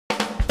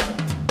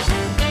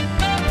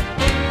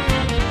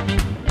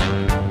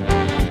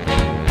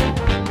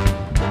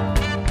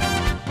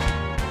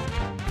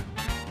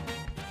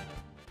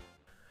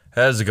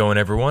How's it going,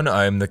 everyone?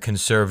 I'm the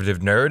Conservative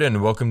Nerd,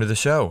 and welcome to the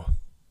show.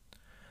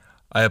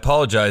 I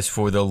apologize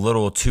for the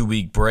little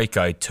 2-week break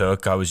I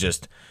took. I was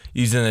just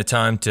using the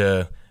time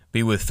to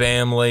be with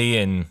family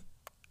and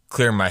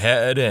clear my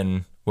head,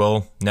 and,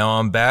 well, now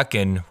I'm back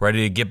and ready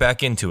to get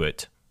back into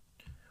it.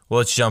 Well,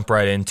 let's jump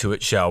right into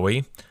it, shall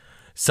we?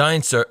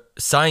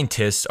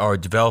 Scientists are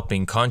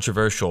developing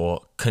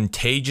controversial,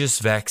 contagious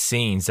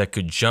vaccines that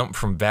could jump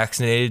from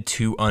vaccinated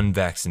to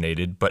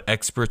unvaccinated, but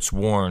experts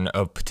warn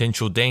of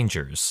potential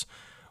dangers.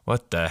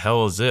 What the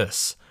hell is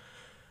this?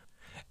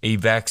 A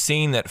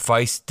vaccine that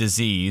fights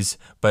disease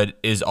but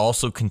is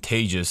also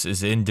contagious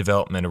is in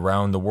development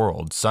around the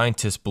world.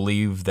 Scientists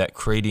believe that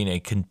creating a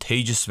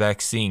contagious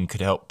vaccine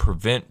could help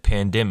prevent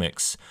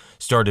pandemics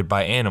started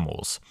by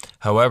animals.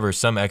 However,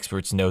 some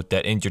experts note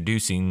that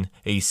introducing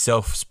a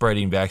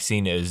self-spreading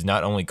vaccine is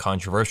not only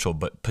controversial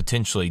but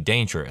potentially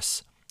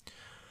dangerous.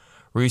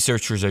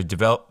 Researchers are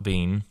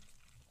developing,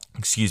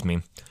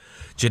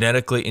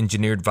 genetically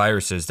engineered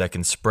viruses that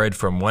can spread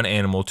from one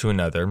animal to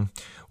another,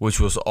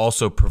 which will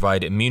also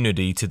provide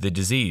immunity to the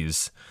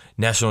disease.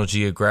 National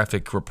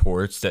Geographic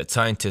reports that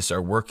scientists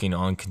are working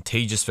on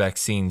contagious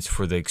vaccines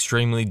for the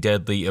extremely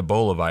deadly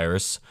Ebola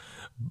virus,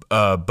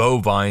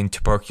 bovine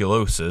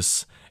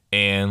tuberculosis,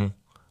 and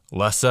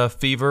Lassa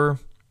fever.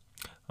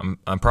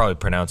 I'm probably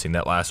pronouncing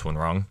that last one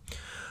wrong.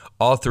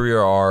 All three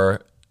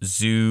are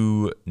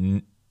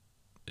zoonotic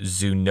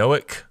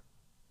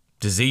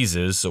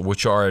diseases,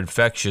 which are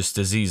infectious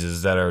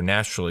diseases that are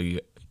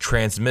naturally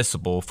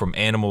transmissible from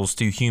animals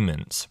to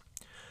humans.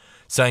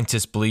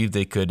 Scientists believe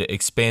they could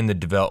expand the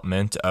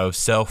development of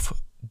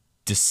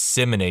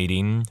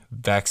self-disseminating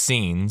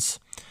vaccines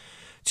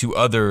to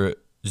other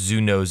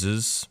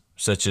zoonoses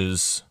such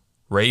as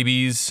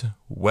rabies,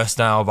 West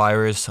Nile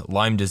virus,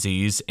 Lyme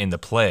disease, and the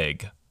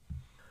plague.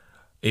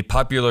 A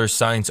popular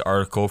science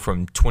article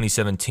from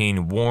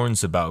 2017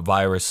 warns about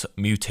virus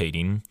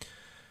mutating.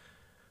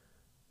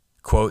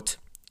 Quote,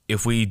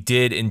 if we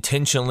did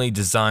intentionally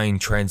design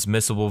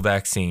transmissible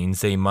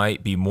vaccines, they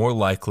might be more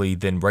likely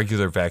than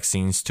regular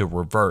vaccines to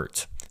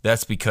revert.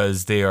 That's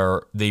because they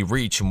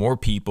reach more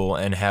people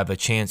and have a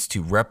chance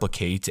to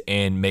replicate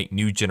and make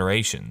new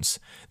generations.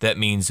 That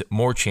means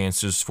more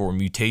chances for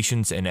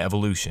mutations and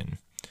evolution.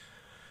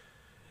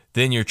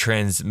 Then your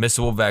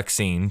transmissible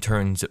vaccine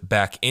turns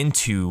back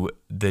into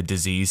the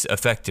disease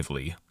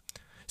effectively,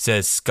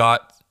 says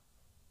Scott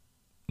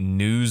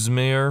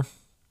Neusmeyer,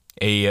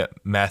 a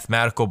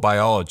mathematical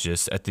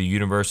biologist at the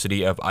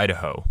University of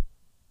Idaho.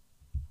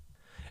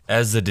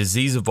 As the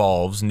disease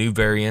evolves, new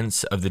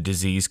variants of the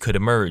disease could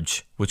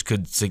emerge, which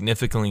could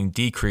significantly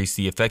decrease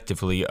the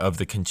effectiveness of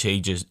the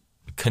contagious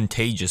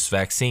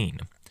vaccine.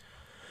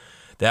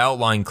 The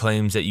outline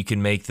claims that you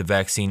can make the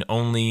vaccine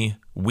only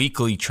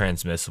weakly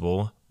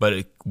transmissible, but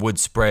it would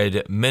spread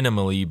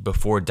minimally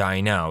before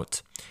dying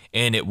out,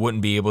 and it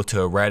wouldn't be able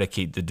to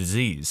eradicate the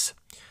disease.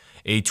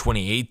 A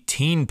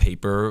 2018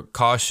 paper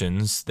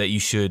cautions that you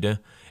should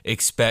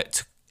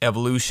expect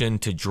evolution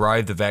to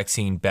drive the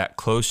vaccine back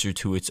closer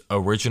to its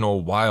original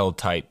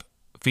wild-type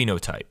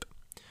phenotype,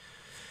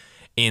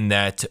 in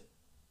that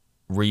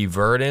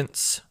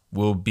revertance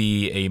will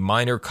be a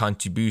minor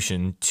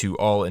contribution to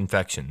all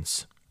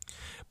infections.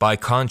 By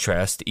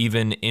contrast,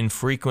 even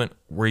infrequent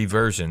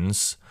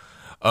reversions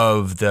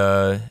of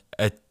the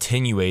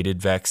attenuated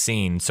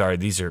vaccine,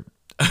 this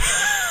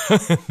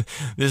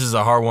is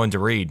a hard one to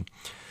read,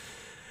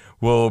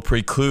 will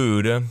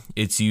preclude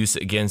its use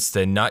against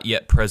the not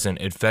yet present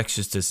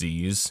infectious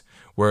disease,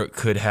 where it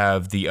could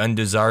have the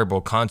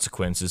undesirable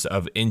consequences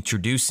of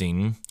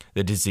introducing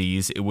the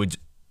disease it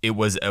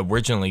was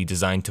originally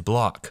designed to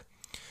block.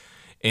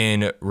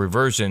 And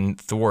reversion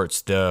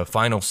thwarts the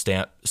final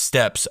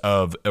steps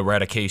of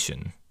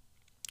eradication.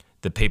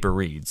 The paper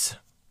reads.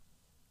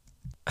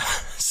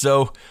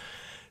 So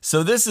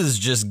this is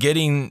just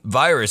getting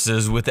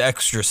viruses with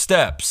extra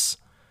steps.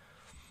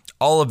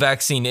 All a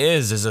vaccine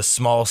is a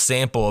small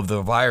sample of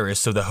the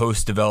virus so the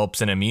host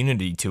develops an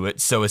immunity to it.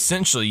 So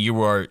essentially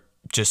you are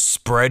just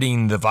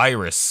spreading the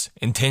virus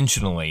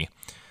intentionally.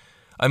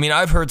 I mean,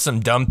 I've heard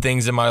some dumb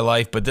things in my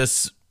life, but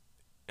this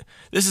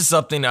is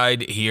something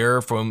I'd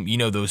hear from,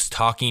 those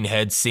talking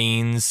head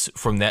scenes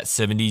from that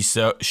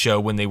 70s show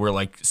when they were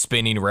like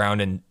spinning around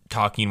and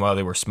talking while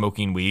they were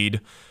smoking weed.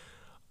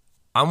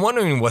 I'm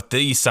wondering what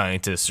these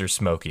scientists are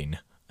smoking.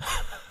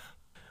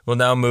 Well,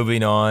 now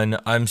moving on,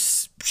 I'm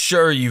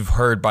sure you've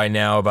heard by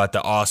now about the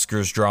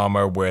Oscars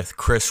drama with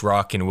Chris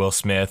Rock and Will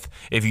Smith.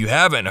 If you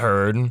haven't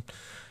heard,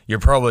 you're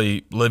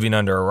probably living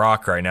under a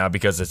rock right now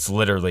because it's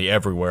literally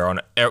everywhere on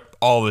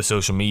all the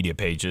social media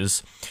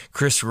pages.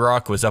 Chris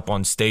Rock was up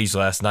on stage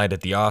last night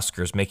at the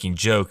Oscars making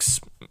jokes,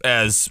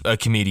 as a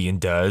comedian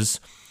does,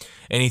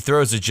 and he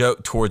throws a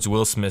joke towards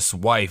Will Smith's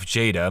wife,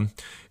 Jada,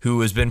 who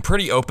has been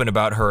pretty open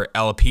about her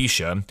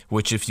alopecia,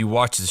 which if you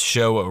watch the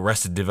show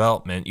Arrested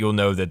Development, you'll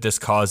know that this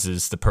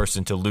causes the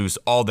person to lose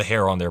all the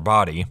hair on their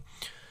body.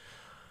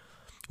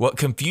 What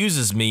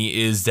confuses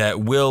me is that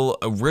Will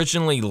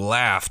originally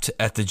laughed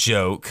at the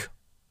joke,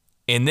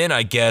 and then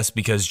I guess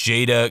because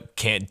Jada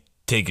can't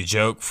take a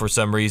joke for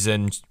some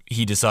reason,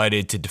 he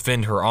decided to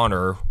defend her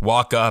honor,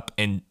 walk up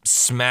and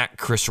smack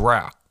Chris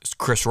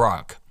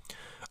Rock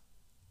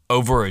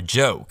over a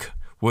joke,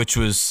 which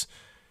was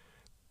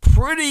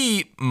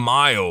pretty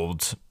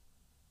mild,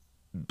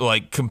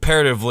 like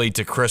comparatively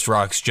to Chris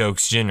Rock's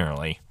jokes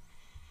generally.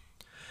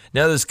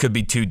 Now, this could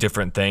be two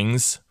different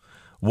things.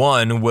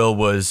 One, Will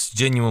was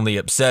genuinely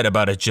upset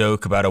about a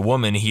joke about a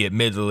woman he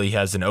admittedly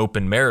has an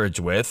open marriage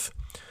with,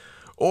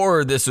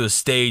 or this was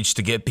staged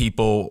to get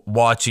people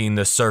watching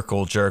the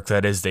circle jerk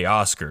that is the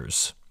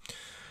Oscars.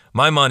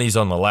 My money's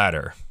on the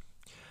latter.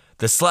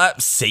 The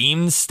slap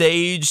seemed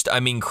staged. I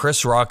mean,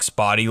 Chris Rock's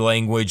body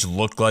language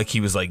looked like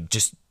he was like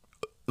just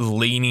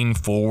leaning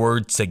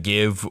forward to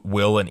give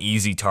Will an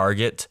easy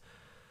target.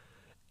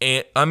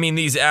 And I mean,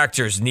 these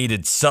actors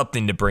needed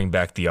something to bring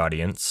back the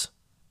audience.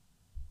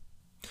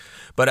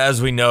 But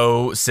as we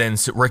know,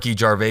 since Ricky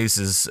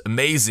Gervais's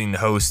amazing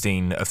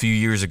hosting a few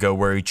years ago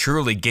where he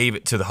truly gave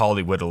it to the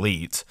Hollywood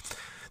elite,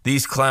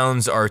 these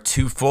clowns are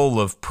too full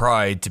of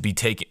pride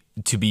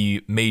to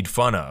be made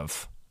fun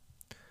of.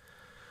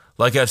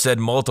 Like I've said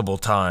multiple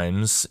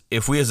times,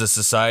 if we as a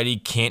society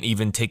can't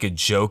even take a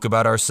joke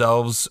about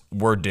ourselves,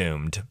 we're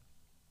doomed.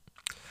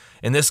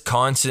 And this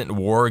constant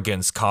war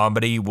against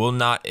comedy will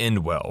not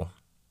end well.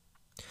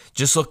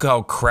 Just look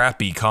how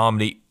crappy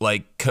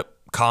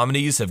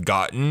comedies have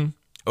gotten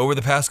over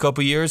the past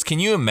couple years. Can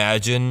you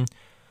imagine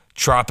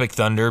Tropic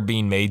Thunder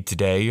being made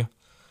today?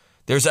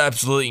 There's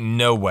absolutely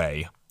no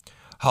way.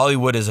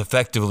 Hollywood has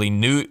effectively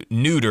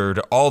neutered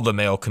all the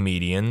male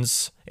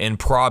comedians and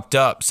propped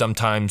up,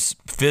 sometimes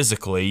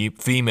physically,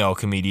 female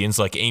comedians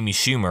like Amy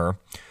Schumer,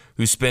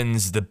 who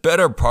spends the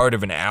better part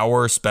of an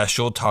hour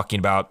special talking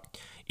about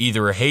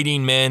either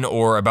hating men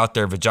or about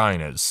their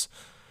vaginas,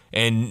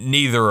 and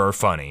neither are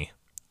funny.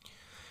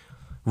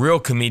 Real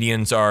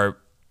comedians are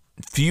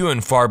few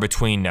and far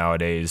between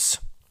nowadays.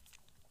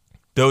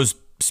 Those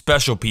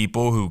special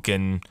people who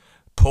can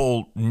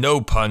pull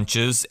no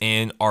punches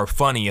and are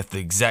funny at the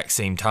exact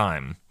same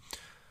time.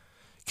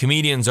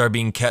 Comedians are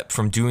being kept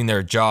from doing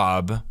their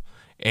job,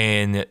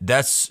 and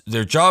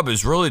their job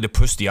is really to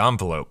push the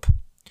envelope.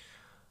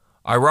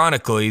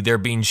 Ironically, they're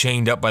being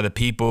chained up by the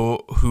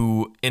people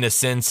who, in a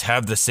sense,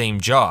 have the same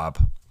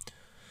job.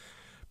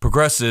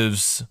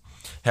 Progressives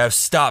have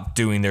stopped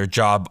doing their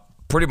job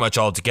pretty much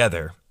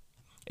altogether,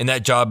 and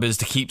that job is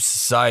to keep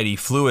society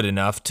fluid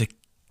enough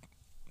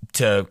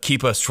to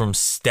keep us from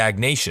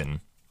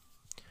stagnation.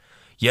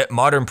 Yet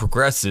modern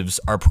progressives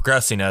are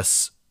progressing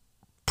us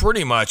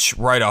pretty much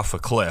right off a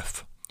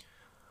cliff.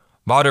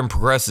 Modern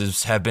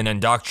progressives have been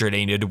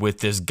indoctrinated with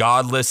this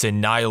godless and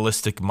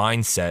nihilistic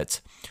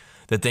mindset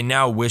that they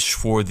now wish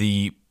for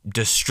the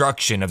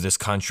destruction of this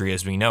country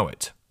as we know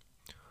it.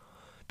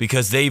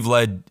 Because they've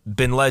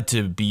been led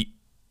to be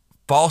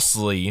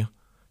falsely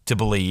to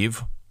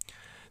believe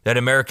that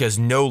America is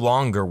no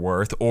longer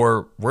worth,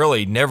 or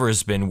really never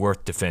has been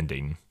worth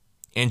defending,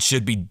 and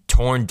should be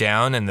torn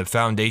down and the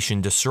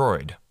foundation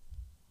destroyed.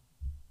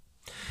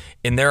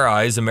 In their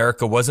eyes,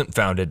 America wasn't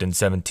founded in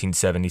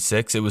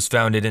 1776. It was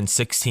founded in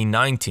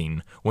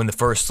 1619 when the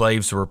first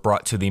slaves were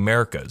brought to the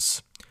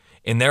Americas.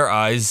 In their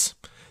eyes,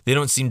 they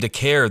don't seem to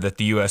care that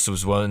the U.S.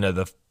 was one of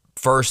the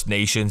first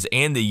nations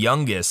and the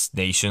youngest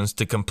nations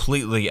to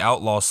completely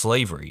outlaw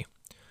slavery.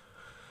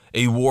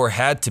 A war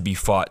had to be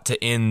fought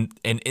to end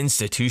an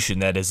institution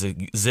that has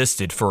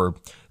existed for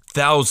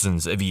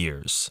thousands of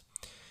years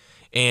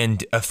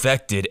and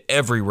affected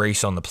every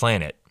race on the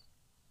planet.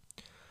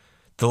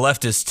 The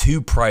left is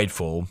too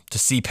prideful to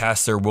see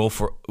past their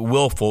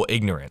willful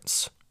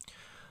ignorance.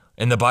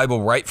 And the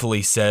Bible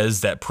rightfully says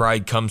that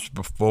pride comes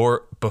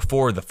before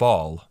the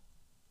fall.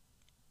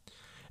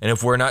 And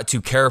if we're not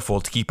too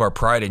careful to keep our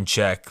pride in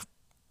check,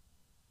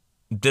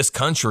 this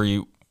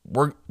country,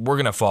 we're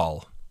going to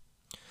fall.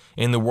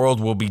 And the world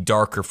will be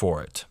darker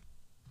for it.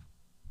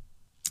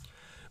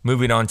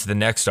 Moving on to the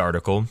next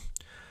article.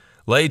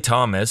 Leigh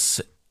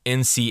Thomas,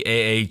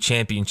 NCAA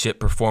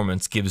championship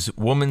performance gives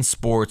women's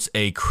sports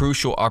a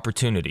crucial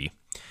opportunity.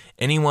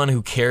 Anyone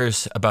who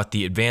cares about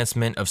the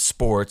advancement of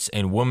sports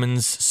and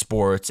women's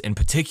sports in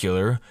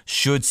particular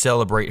should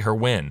celebrate her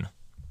win.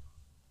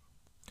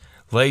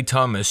 Leigh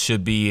Thomas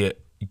should be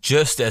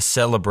just as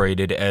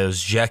celebrated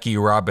as Jackie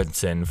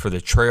Robinson for the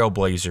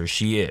trailblazer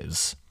she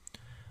is.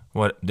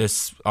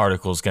 This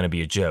article is going to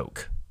be a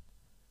joke.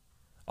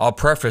 I'll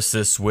preface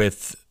this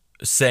with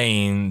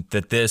saying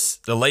that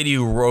the lady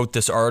who wrote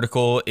this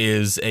article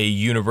is a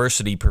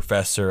university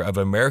professor of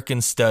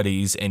American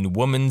Studies and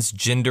Women's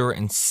Gender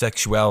and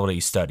Sexuality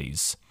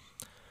Studies.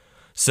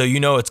 So you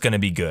know it's going to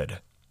be good.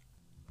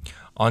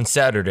 On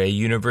Saturday,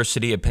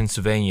 University of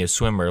Pennsylvania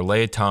swimmer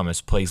Leigh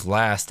Thomas placed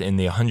last in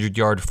the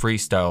 100-yard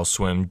freestyle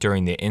swim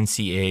during the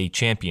NCAA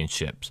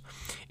championships,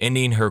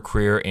 ending her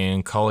career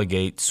in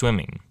collegiate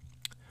swimming.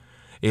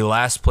 A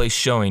last-place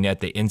showing at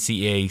the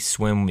NCAA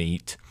swim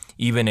meet,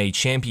 even a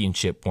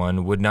championship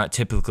one, would not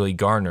typically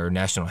garner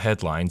national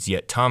headlines,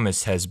 yet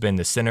Thomas has been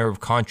the center of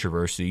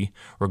controversy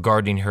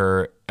regarding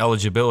her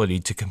eligibility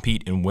to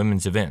compete in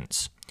women's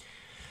events.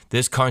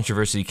 This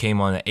controversy came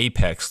on the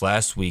apex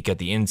last week at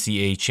the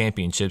NCAA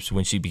championships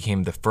when she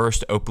became the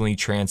first openly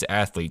trans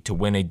athlete to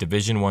win a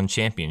Division I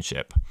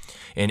championship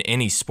in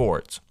any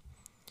sport.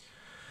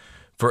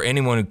 For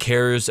anyone who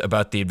cares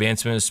about the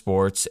advancement of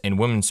sports, and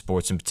women's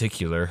sports in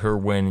particular, her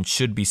win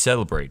should be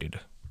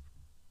celebrated.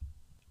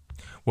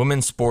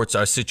 Women's sports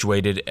are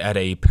situated at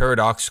a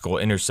paradoxical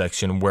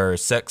intersection where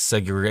sex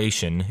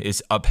segregation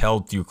is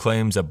upheld through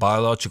claims of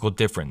biological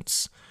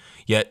difference,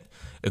 yet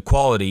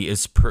equality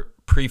is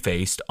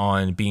prefaced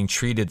on being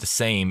treated the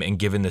same and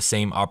given the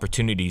same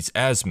opportunities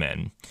as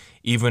men.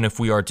 Even if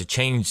we are to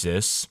change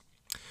this,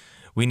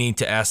 we need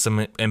to ask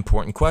some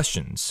important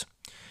questions.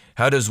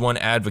 How does one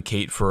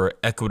advocate for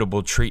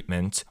equitable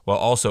treatment while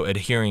also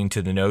adhering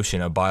to the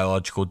notion of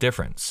biological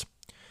difference?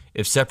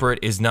 If separate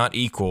is not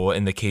equal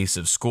in the case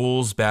of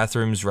schools,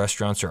 bathrooms,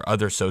 restaurants, or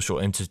other social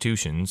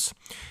institutions,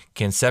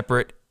 can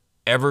separate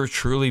ever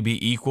truly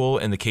be equal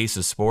in the case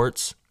of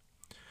sports?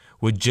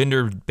 Would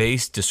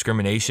gender-based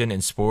discrimination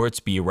in sports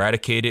be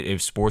eradicated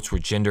if sports were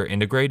gender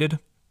integrated?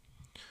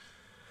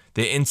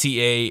 The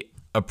NCAA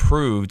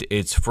approved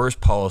its first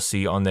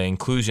policy on the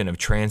inclusion of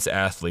trans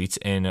athletes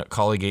in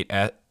collegiate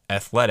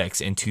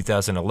athletics in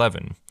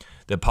 2011.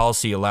 The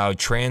policy allowed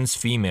trans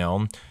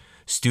female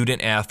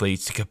student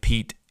athletes to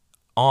compete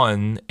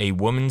on a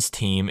women's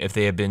team if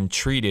they have been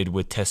treated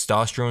with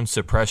testosterone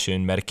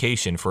suppression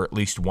medication for at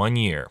least 1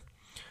 year.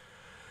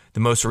 The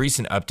most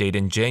recent update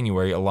in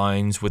January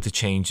aligns with the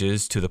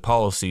changes to the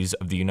policies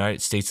of the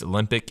United States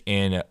Olympic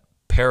and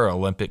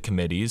Paralympic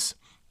Committees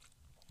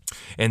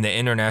and the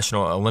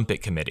International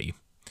Olympic Committee,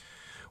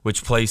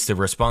 which placed the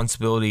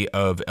responsibility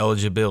of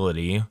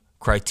eligibility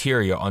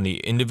criteria on the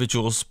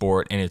individual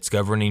sport and its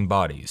governing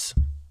bodies.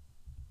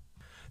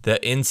 The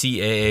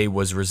NCAA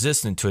was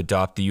resistant to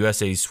adopt the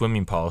USA's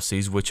swimming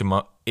policies, which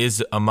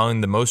is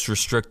among the most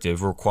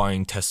restrictive,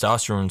 requiring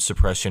testosterone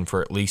suppression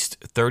for at least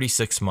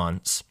 36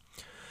 months.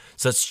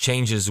 Such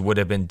changes would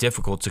have been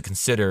difficult to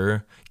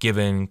consider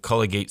given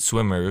collegiate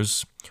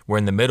swimmers were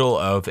in the middle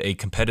of a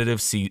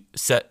competitive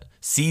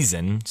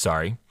season,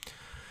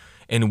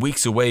 and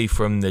weeks away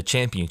from the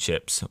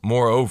championships.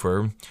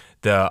 Moreover,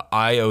 the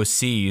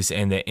IOC's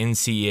and the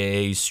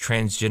NCAA's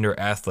transgender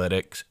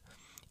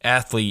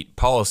athlete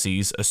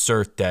policies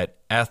assert that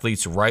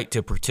athletes' right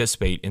to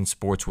participate in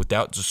sports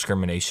without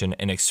discrimination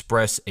and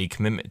express a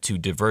commitment to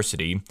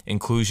diversity,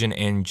 inclusion,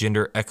 and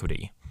gender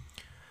equity.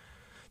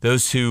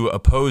 Those who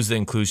oppose the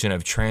inclusion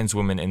of trans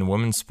women in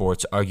women's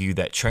sports argue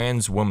that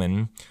trans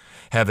women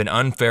have an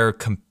unfair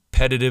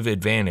competitive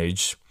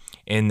advantage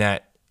and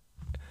that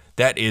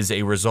is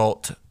a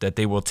result that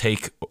they will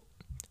take,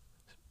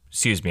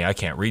 I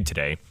can't read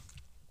today,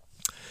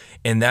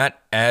 and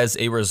that as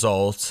a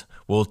result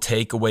will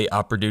take away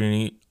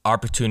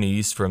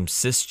opportunities from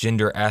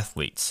cisgender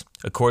athletes.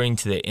 According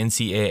to the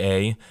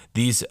NCAA,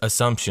 these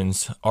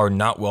assumptions are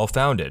not well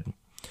founded.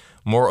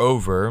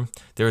 Moreover,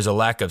 there is a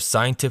lack of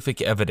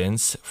scientific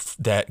evidence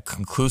that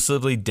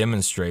conclusively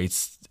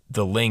demonstrates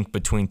the link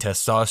between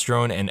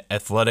testosterone and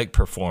athletic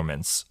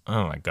performance.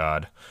 Oh my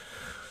God.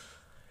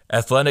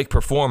 Athletic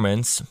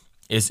performance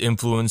is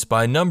influenced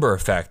by a number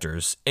of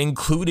factors,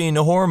 including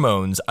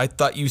hormones. I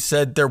thought you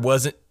said there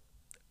wasn't.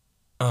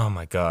 Oh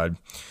my God.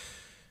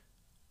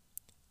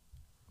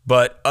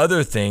 But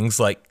other things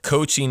like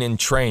coaching and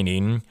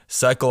training,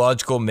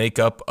 psychological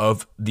makeup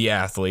of the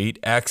athlete,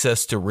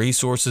 access to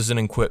resources and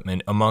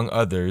equipment, among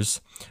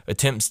others,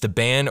 attempts to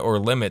ban or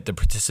limit the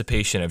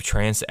participation of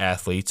trans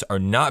athletes are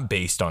not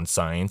based on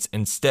science.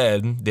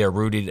 Instead, they are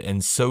rooted in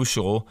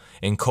social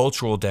and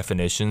cultural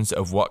definitions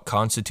of what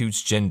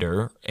constitutes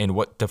gender and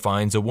what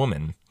defines a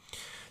woman.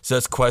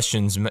 Such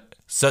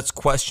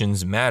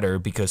questions matter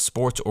because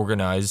sports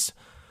organized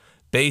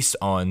based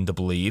on the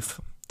belief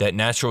that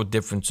natural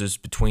differences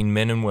between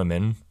men and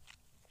women,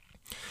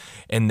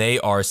 and they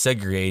are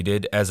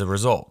segregated as a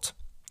result.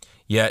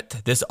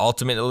 Yet, this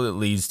ultimately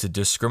leads to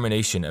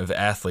discrimination of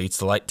athletes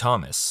like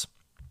Thomas.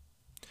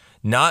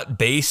 Not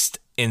based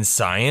in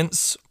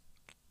science,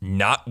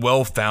 not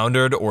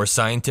well-founded or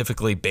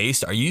scientifically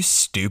based. Are you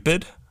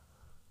stupid?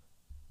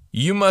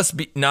 You must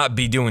not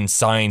be doing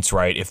science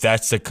right if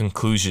that's the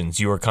conclusions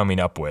you are coming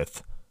up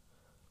with.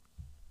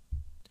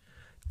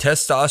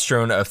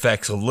 Testosterone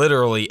affects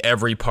literally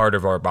every part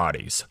of our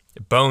bodies.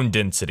 Bone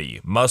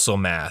density, muscle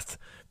mass,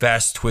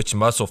 fast twitch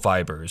muscle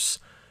fibers,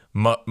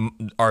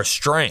 our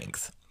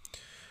strength.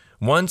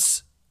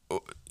 Once,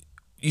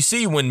 you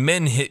see, when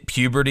men hit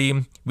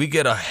puberty, we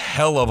get a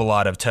hell of a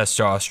lot of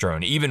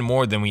testosterone, even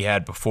more than we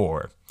had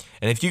before.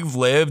 And if you've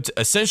lived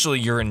essentially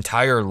your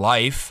entire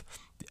life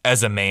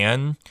as a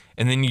man,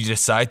 and then you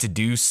decide to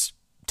do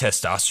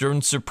testosterone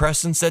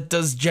suppressants, that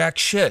does jack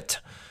shit.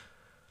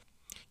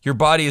 Your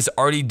body has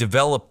already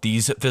developed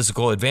these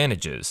physical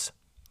advantages.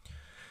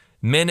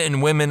 Men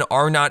and women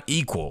are not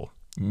equal,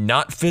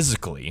 not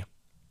physically.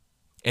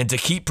 And to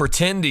keep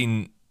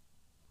pretending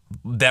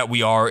that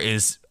we are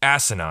is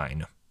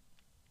asinine.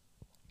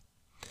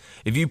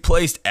 If you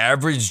placed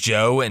average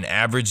Joe and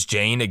average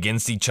Jane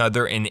against each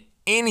other in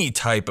any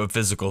type of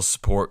physical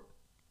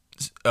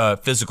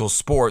physical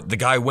sport, the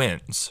guy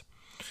wins.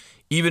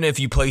 Even if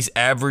you place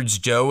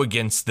average Joe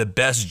against the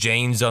best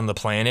Janes on the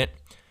planet,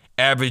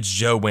 average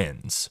Joe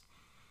wins.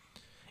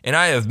 And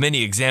I have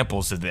many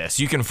examples of this.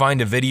 You can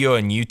find a video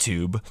on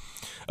YouTube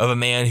of a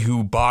man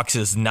who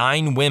boxes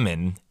 9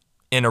 women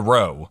in a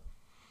row,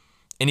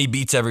 and he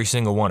beats every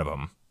single one of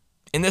them.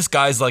 And this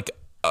guy's like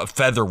a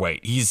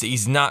featherweight.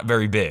 He's not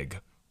very big.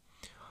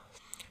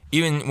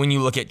 Even when you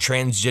look at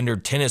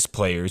transgender tennis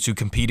players who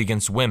compete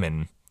against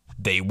women,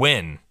 they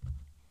win.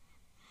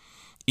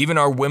 Even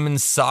our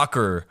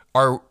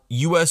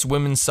U.S.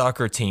 women's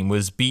soccer team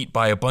was beat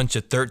by a bunch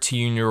of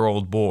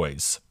 13-year-old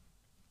boys.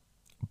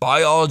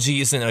 Biology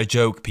isn't a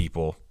joke,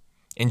 people,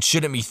 and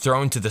shouldn't be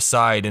thrown to the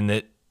side in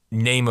the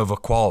name of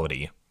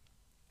equality.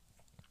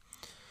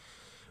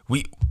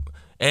 We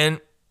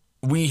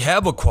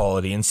have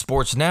equality in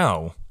sports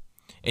now.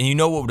 And you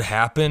know what would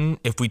happen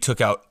if we took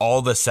out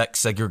all the sex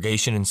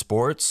segregation in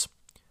sports?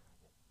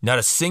 Not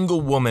a single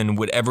woman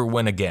would ever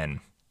win again.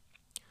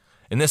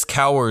 And this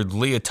coward,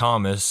 Leah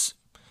Thomas,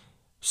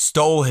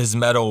 stole his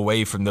medal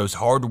away from those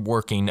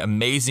hardworking,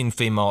 amazing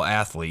female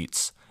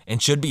athletes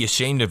and should be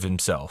ashamed of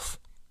himself.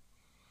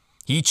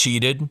 He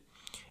cheated,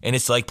 and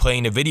it's like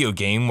playing a video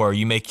game where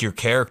you make your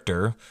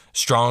character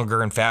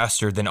stronger and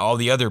faster than all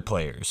the other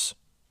players.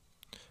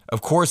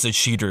 Of course the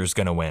cheater is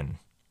going to win.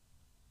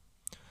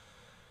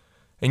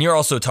 And you're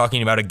also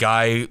talking about a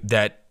guy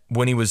that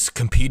when he was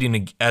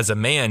competing as a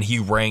man, he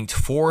ranked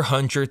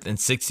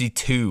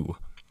 462.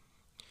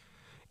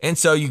 And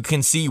so you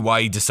can see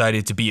why he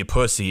decided to be a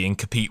pussy and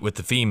compete with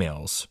the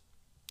females.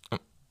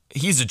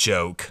 He's a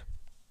joke.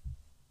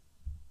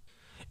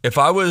 If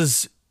I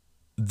was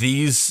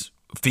these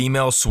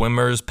female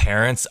swimmers'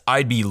 parents,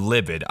 I'd be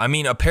livid. I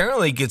mean,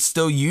 apparently he could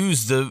still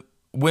use the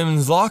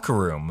women's locker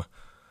room.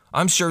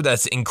 I'm sure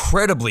that's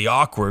incredibly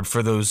awkward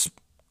for those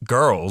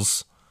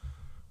girls.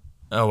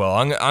 Oh well,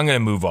 I'm going to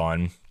move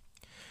on.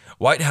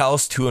 White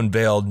House to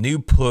unveil new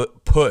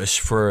push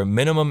for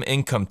minimum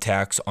income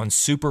tax on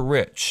super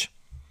rich.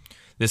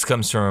 This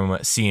comes from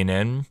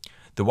CNN.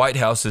 The White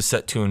House is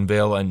set to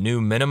unveil a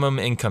new minimum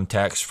income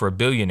tax for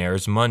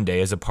billionaires Monday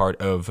as a part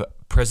of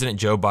President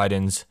Joe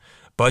Biden's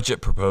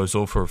budget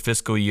proposal for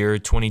fiscal year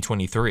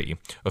 2023,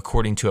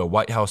 according to a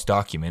White House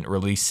document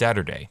released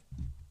Saturday.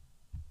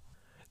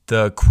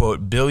 The,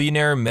 quote,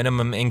 billionaire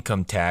minimum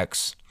income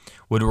tax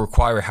would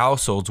require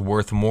households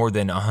worth more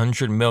than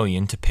 $100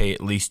 million to pay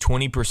at least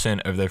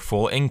 20% of their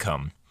full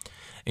income,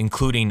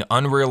 including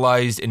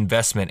unrealized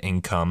investment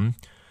income,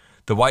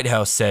 the White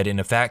House said in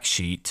a fact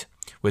sheet,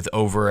 with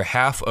over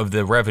half of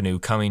the revenue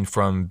coming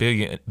from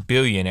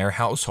billionaire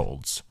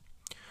households.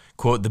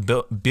 Quote,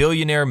 the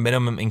billionaire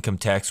minimum income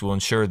tax will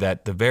ensure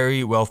that the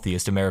very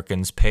wealthiest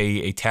Americans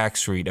pay a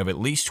tax rate of at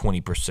least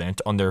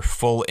 20% on their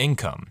full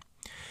income,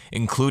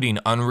 including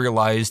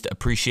unrealized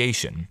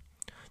appreciation,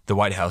 the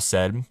White House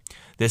said.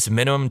 This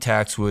minimum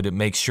tax would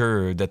make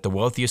sure that the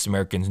wealthiest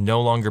Americans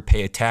no longer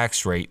pay a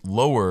tax rate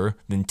lower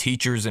than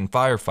teachers and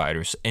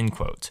firefighters, end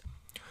quote.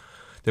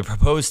 The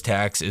proposed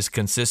tax is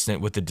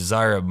consistent with the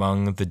desire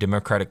among the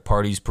Democratic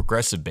Party's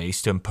progressive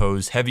base to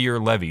impose heavier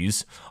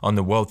levies on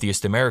the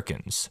wealthiest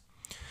Americans.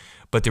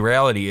 But the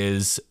reality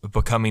of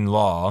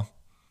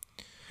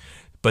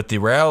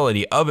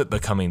it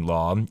becoming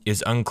law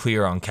is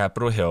unclear on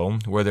Capitol Hill,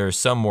 where there are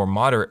some more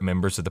moderate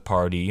members of the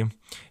party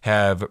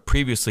have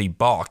previously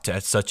balked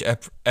at such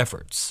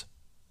efforts.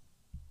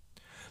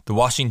 The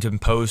Washington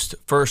Post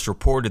first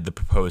reported the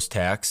proposed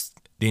tax.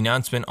 The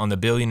announcement on the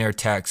billionaire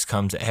tax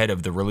comes ahead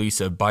of the release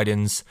of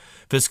Biden's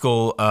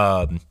fiscal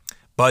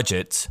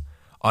budget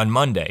on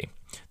Monday.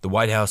 The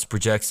White House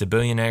projects the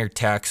billionaire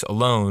tax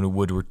alone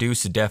would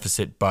reduce the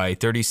deficit by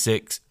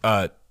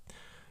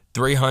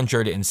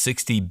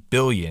 $360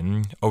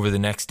 billion over the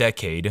next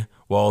decade,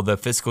 while the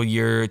fiscal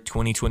year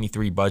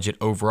 2023 budget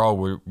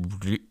overall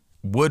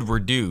would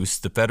reduce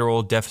the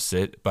federal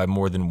deficit by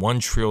more than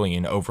 $1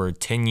 trillion over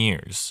 10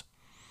 years.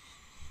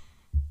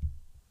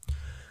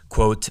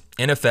 Quote,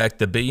 in effect,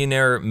 the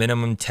billionaire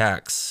minimum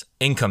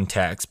income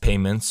tax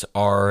payments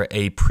are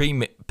a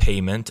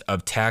prepayment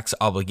of tax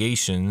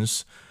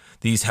obligations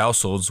these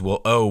households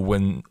will owe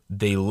when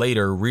they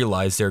later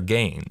realize their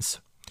gains,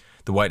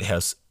 the White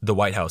House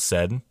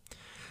said.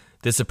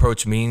 This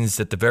approach means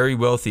that the very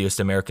wealthiest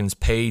Americans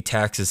pay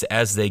taxes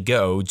as they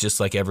go,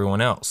 just like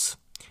everyone else,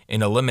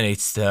 and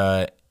eliminates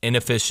the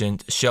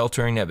inefficient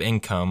sheltering of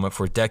income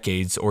for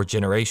decades or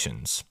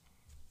generations.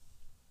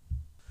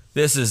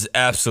 This is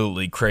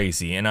absolutely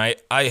crazy, and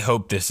I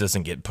hope this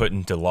doesn't get put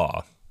into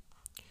law.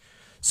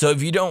 So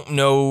if you don't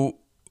know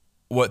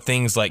what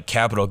things like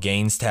capital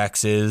gains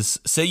tax is,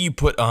 say you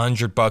put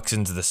 $100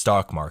 into the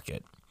stock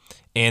market,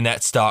 and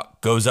that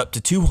stock goes up to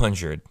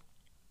 200.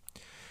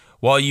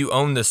 While you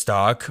own the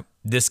stock,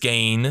 this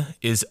gain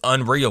is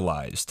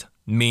unrealized,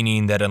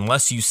 meaning that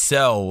unless you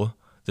sell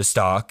the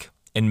stock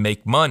and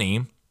make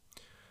money,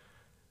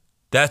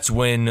 that's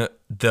when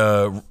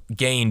the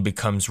gain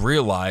becomes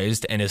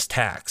realized and is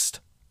taxed.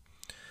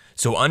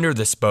 So under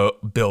this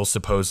bill,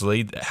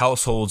 supposedly,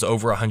 households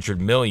over $100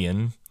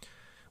 million,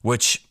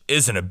 which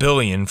isn't a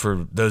billion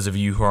for those of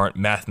you who aren't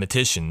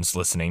mathematicians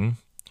listening.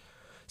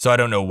 So I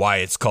don't know why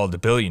it's called the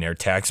billionaire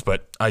tax,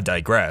 but I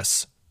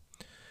digress.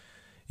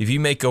 If you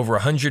make over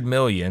 100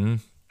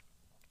 million,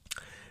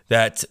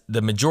 that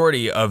the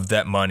majority of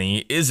that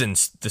money is in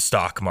the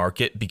stock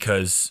market,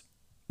 because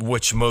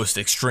which most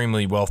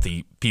extremely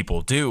wealthy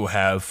people do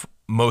have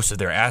most of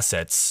their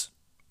assets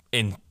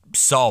in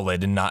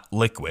solid and not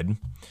liquid.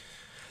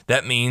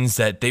 That means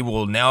that they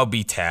will now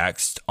be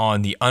taxed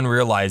on the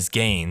unrealized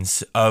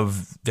gains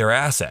of their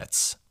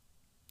assets,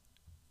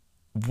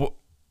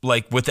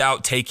 like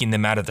without taking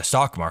them out of the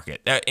stock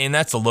market. And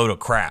that's a load of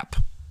crap.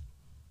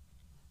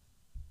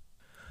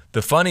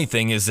 The funny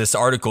thing is, this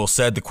article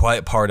said the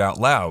quiet part out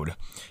loud.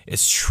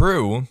 It's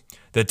true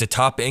that the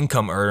top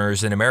income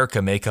earners in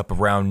America make up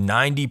around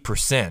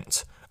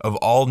 90% of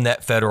all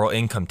net federal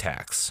income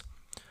tax.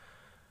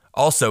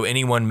 Also,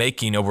 anyone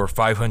making over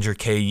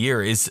 $500K a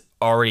year is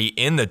already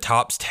in the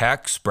top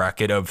tax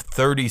bracket of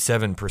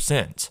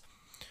 37%.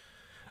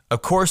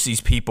 Of course,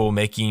 these people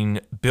making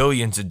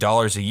billions of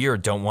dollars a year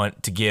don't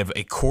want to give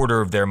a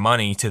quarter of their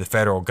money to the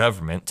federal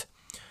government.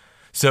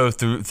 So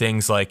through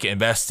things like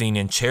investing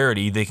in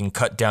charity, they can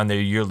cut down their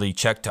yearly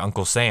check to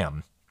Uncle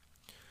Sam.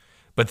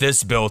 But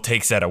this bill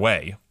takes that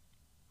away.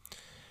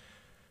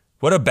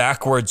 What a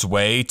backwards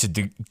way to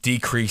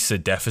decrease the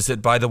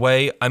deficit, by the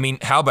way.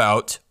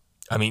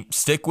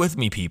 Stick with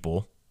me,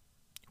 people.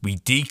 We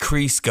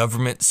decrease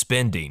government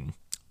spending.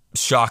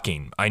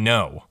 Shocking, I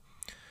know.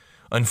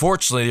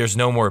 Unfortunately, there's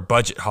no more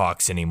budget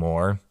hawks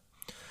anymore.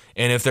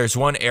 And if there's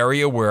one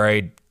area where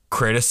I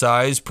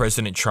criticize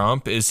President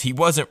Trump, is he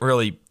wasn't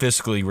really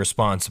fiscally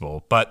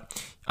responsible.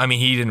 But,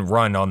 he didn't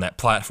run on that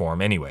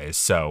platform anyways,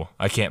 so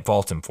I can't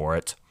fault him for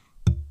it.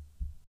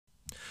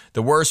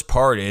 The worst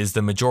part is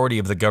the majority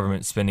of the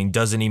government spending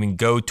doesn't even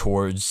go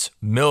towards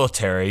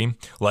military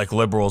like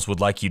liberals would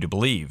like you to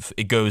believe.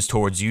 It goes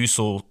towards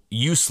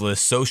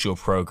useless social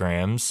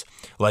programs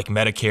like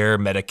Medicare,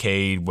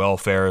 Medicaid,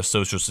 welfare,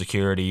 Social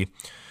Security.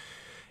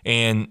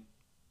 And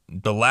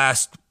the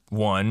last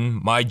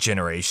one, my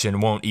generation,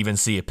 won't even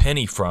see a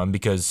penny from,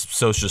 because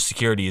Social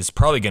Security is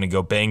probably going to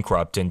go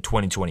bankrupt in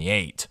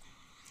 2028.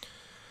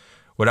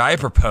 What I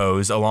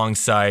propose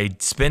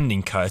alongside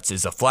spending cuts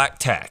is a flat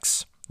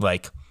tax,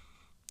 like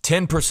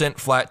 10%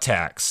 flat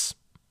tax.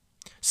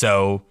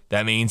 So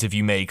that means if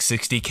you make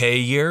 $60K a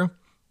year,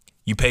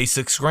 you pay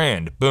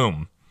 $6,000.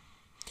 Boom.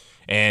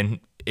 And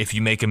if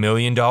you make $1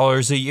 million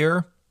a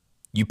year,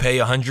 you pay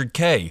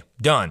 $100K.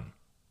 Done.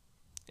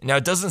 Now,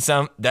 it doesn't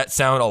sound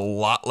a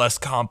lot less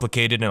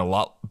complicated and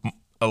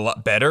a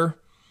lot better.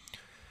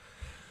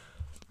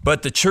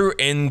 But the true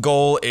end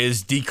goal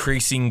is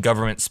decreasing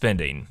government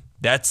spending.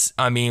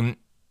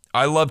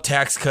 I love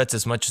tax cuts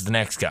as much as the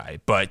next guy,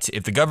 but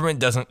if the government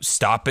doesn't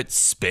stop its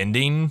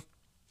spending,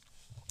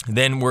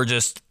 then we're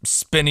just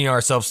spending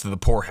ourselves to the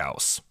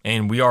poorhouse,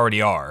 and we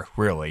already are,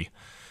 really.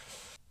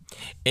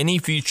 Any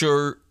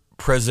future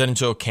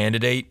presidential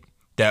candidate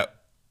that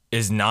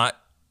is not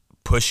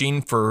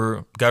pushing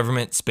for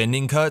government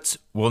spending cuts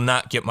will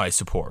not get my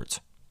support.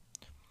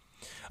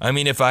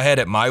 If I had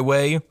it my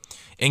way,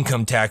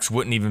 income tax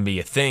wouldn't even be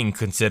a thing,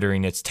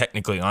 considering it's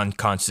technically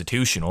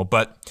unconstitutional,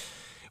 but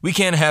we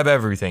can't have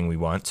everything we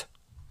want.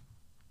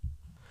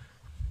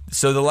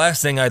 So the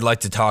last thing I'd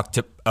like to talk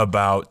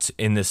about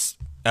in this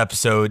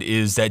episode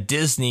is that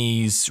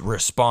Disney's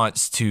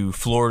response to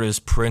Florida's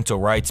parental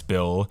rights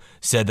bill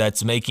said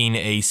that's making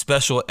a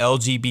special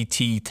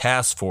LGBT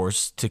task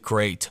force to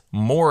create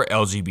more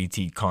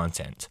LGBT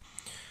content.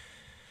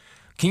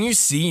 Can you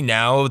see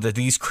now that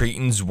these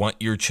cretins want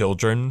your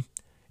children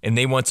and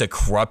they want to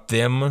corrupt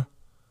them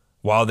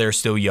while they're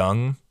still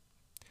young?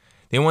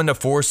 They want to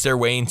force their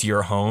way into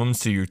your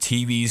homes through your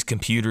TVs,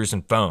 computers,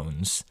 and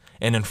phones.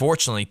 And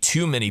unfortunately,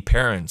 too many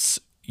parents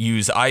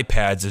use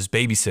iPads as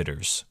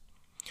babysitters.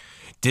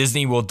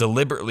 Disney will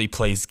deliberately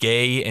place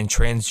gay and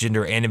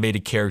transgender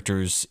animated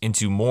characters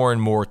into more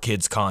and more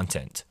kids'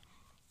 content.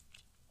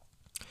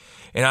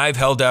 And I've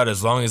held out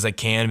as long as I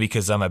can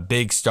because I'm a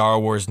big Star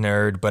Wars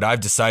nerd, but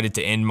I've decided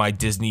to end my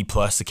Disney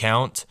Plus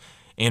account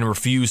and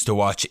refuse to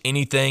watch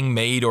anything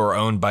made or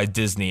owned by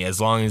Disney as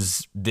long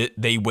as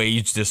they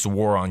wage this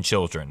war on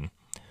children.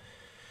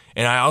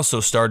 And I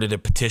also started a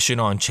petition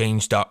on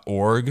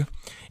change.org,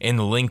 and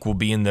the link will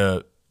be in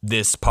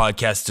this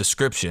podcast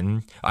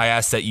description. I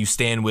ask that you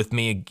stand with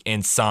me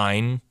and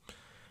sign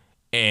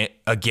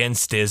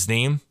against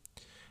Disney,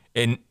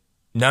 and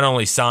not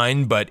only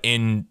sign, but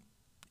end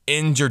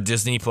your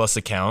Disney Plus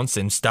accounts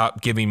and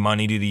stop giving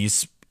money to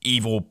these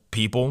evil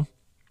people.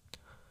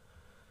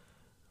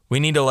 We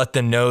need to let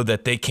them know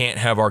that they can't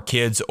have our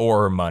kids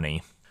or our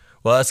money.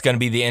 Well, that's going to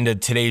be the end of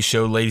today's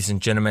show, ladies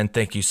and gentlemen.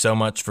 Thank you so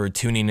much for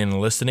tuning in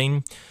and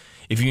listening.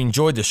 If you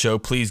enjoyed the show,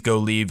 please go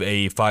leave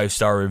a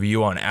 5-star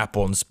review on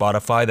Apple and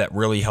Spotify. That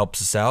really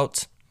helps us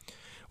out.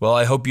 Well,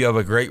 I hope you have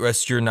a great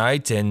rest of your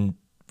night. And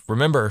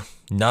remember,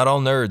 not all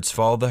nerds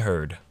follow the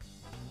herd.